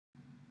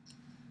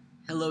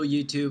Hello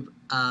YouTube,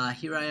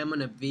 here I am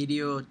on a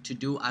video to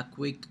do a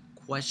quick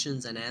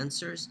questions and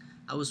answers.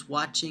 I was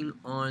watching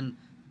on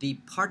the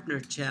partner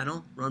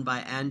channel run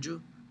by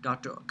Andrew,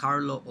 Dr.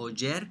 Carlo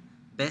Oger,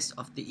 best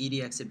of the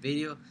ED exit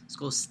video. It's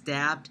called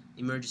Stabbed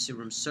Emergency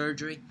Room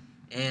Surgery,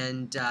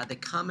 and the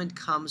comment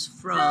comes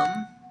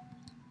from,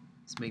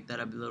 let's make that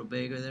a little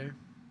bigger there,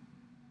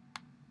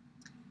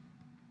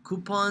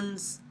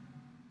 Coupons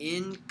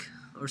Inc.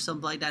 or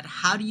something like that.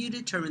 How do you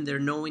determine there are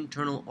no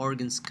internal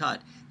organs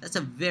cut? That's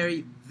a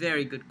very,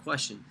 very good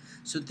question.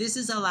 So this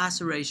is a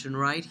laceration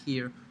right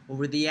here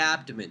over the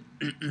abdomen.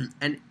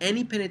 And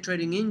any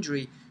penetrating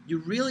injury, you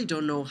really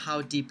don't know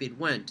how deep it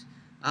went.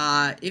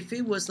 If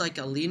it was like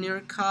a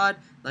linear cut,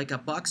 like a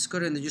box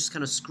cut, and they just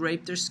kind of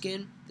scrape their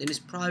skin, then it's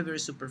probably very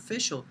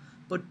superficial.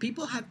 But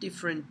people have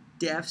different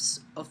depths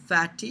of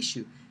fat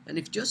tissue. And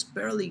if just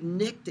barely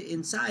nicked the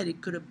inside,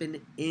 it could have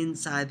been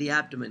inside the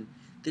abdomen.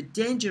 The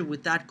danger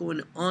with that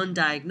going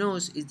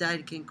undiagnosed is that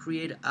it can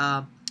create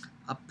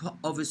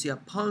obviously a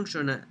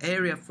puncture in an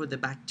area for the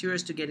bacteria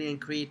to get in and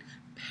create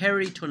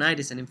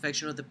peritonitis, an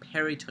infection of the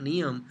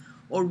peritoneum,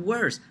 or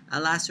worse,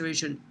 a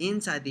laceration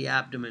inside the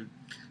abdomen.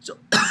 So,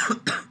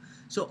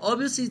 so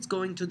obviously it's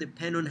going to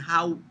depend on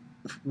how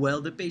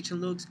well the patient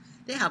looks.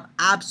 They have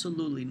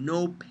absolutely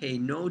no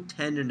pain, no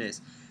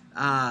tenderness.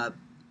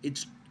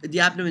 The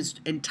abdomen is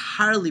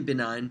entirely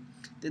benign.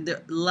 Then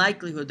the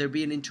likelihood there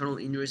being internal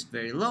injury is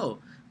very low.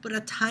 But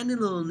a tiny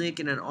little nick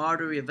in an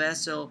artery, a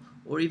vessel,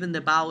 or even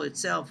the bowel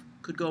itself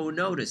could go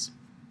unnoticed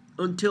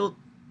until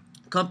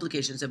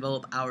complications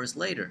develop hours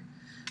later.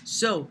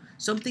 So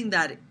something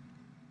that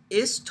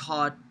is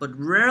taught but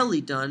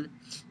rarely done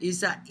is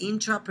that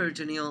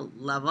intraperitoneal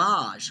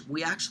lavage.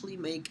 We actually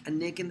make a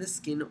nick in the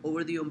skin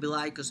over the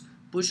umbilicus,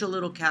 push a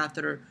little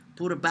catheter,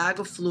 put a bag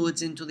of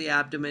fluids into the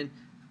abdomen,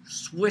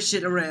 swish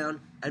it around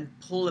and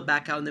pull it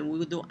back out, and then we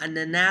will do an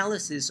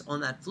analysis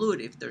on that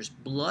fluid. If there's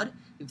blood,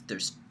 if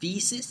there's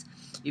feces,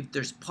 if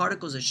there's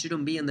particles that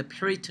shouldn't be in the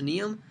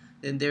peritoneum,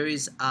 then there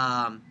is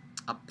a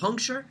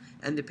puncture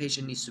and the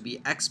patient needs to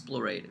be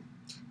explorated.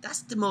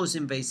 That's the most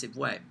invasive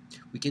way.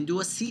 We can do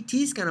a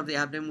CT scan of the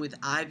abdomen with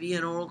IV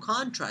and oral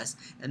contrast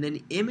and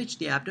then image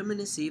the abdomen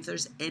and see if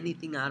there's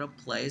anything out of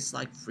place,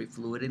 like free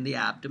fluid in the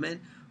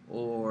abdomen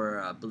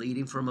or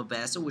bleeding from a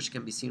vessel, which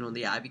can be seen on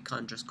the IV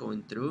contrast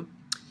going through.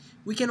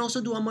 We can also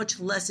do a much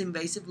less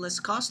invasive, less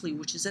costly,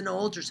 which is an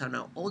ultrasound.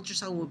 Now,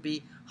 ultrasound would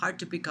be hard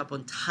to pick up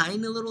on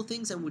tiny little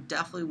things and would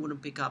definitely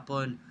wouldn't pick up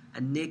on a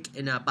nick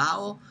in a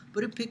bowel,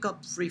 but it pick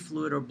up free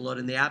fluid or blood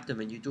in the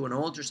abdomen. You do an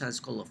ultrasound, it's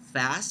called a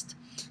FAST.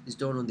 It's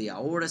done on the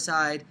aorta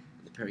side,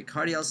 the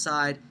pericardial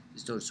side,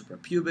 it's done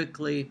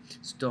suprapubically,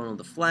 it's done on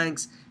the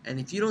flanks, and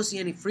if you don't see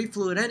any free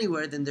fluid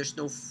anywhere, then there's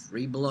no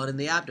free blood in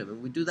the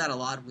abdomen. We do that a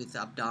lot with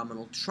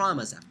abdominal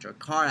traumas after a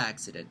car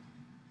accident.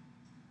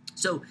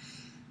 So,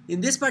 in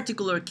this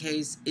particular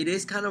case, it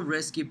is kind of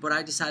risky, but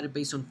I decided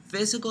based on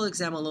physical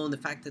exam alone, the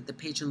fact that the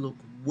patient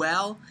looked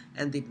well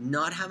and did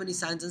not have any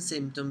signs and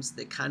symptoms,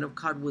 they kind of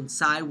cut went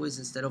sideways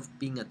instead of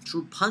being a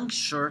true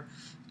puncture,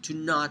 to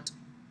not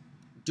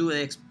do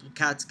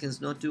CAT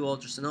scans, not do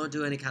ultrasound, not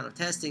do any kind of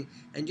testing,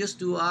 and just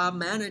do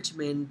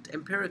management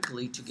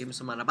empirically to give him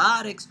some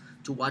antibiotics,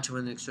 to watch him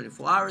in the next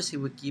 24 hours. He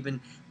would give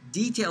him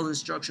detailed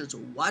instructions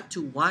on what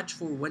to watch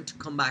for, when to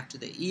come back to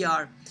the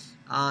ER.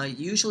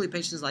 Usually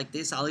patients like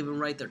this, I'll even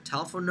write their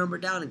telephone number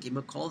down and give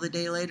them a call the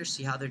day later,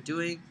 see how they're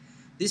doing.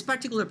 This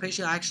particular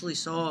patient I actually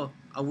saw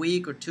a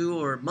week or two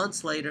or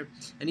months later,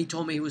 and he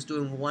told me he was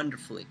doing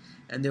wonderfully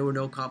and there were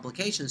no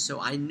complications, so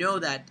I know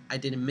that I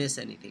didn't miss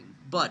anything.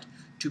 But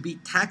to be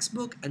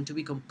textbook and to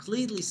be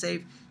completely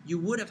safe, you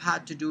would have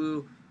had to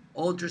do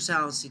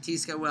ultrasound, CT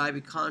scan with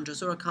IV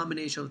contrast, or a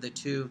combination of the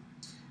two.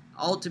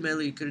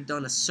 Ultimately, you could have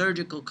done a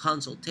surgical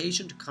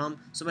consultation to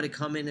somebody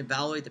come in,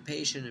 evaluate the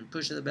patient, and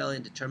push in the belly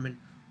and determine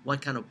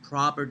what kind of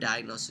proper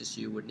diagnosis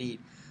you would need.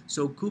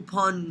 So,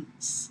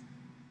 Coupons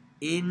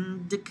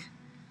Inc.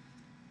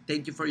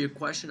 Thank you for your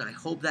question. I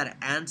hope that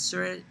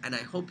answered it, and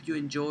I hope you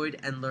enjoyed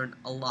and learned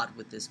a lot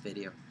with this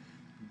video.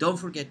 Don't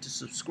forget to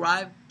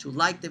subscribe, to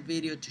like the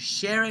video, to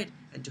share it,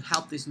 and to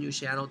help this new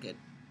channel get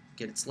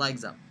its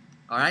legs up.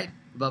 Alright?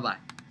 Bye-bye.